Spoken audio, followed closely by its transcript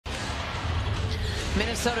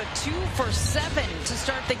Minnesota 2 for 7 to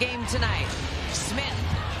start the game tonight. Smith.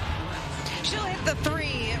 She'll hit the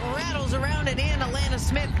three. It rattles around and in. Alana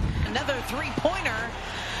Smith. Another three-pointer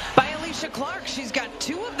by Alicia Clark. She's got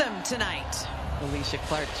 2 of them tonight. Alicia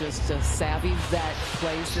Clark, just a savvy vet,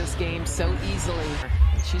 plays this game so easily.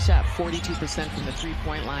 She shot 42% from the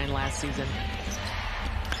three-point line last season.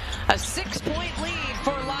 A 6-point lead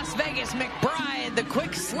for Las Vegas. McBride, the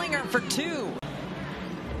quick slinger for 2.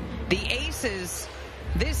 The Aces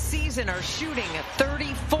this season are shooting at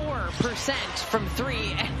 34% from 3.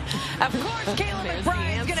 Of course, Kayla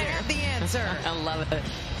McBride is going to have the answer. I love it.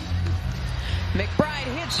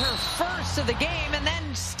 McBride hits her first of the game and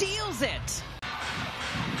then steals it.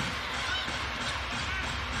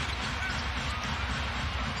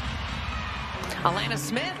 Alana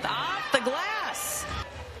Smith off the glass.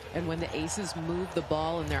 And when the Aces move the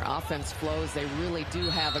ball and their offense flows, they really do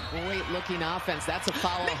have a great-looking offense. That's a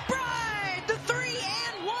foul. McBride, the 3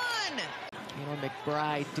 and 1. You know,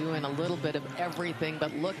 McBride doing a little bit of everything,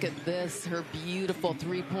 but look at this, her beautiful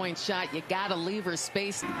three-point shot. You got to leave her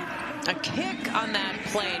space. A kick on that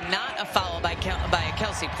play, not a foul by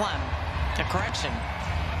Kelsey Plum. A correction.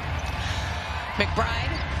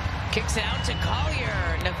 McBride kicks out to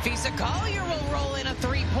Collier. Nafisa Collier will roll in a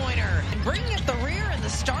three-pointer. And bringing up the rear and the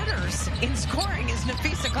starters in scoring is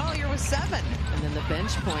Nafisa Collier with 7. And then the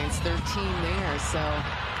bench points, 13 there, so.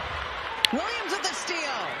 Williams with the steal.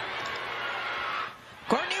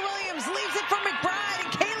 Courtney Williams leaves it for McBride,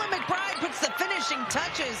 and Kayla McBride puts the finishing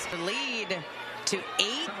touches. Lead to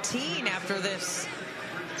 18 after this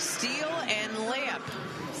steal and layup.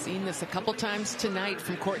 Seen this a couple times tonight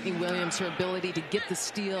from Courtney Williams, her ability to get the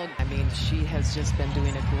steal. I mean, she has just been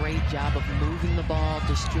doing a great job of moving the ball,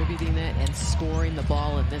 distributing it, and scoring the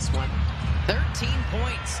ball in this one. 13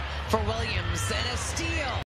 points for Williams and a steal.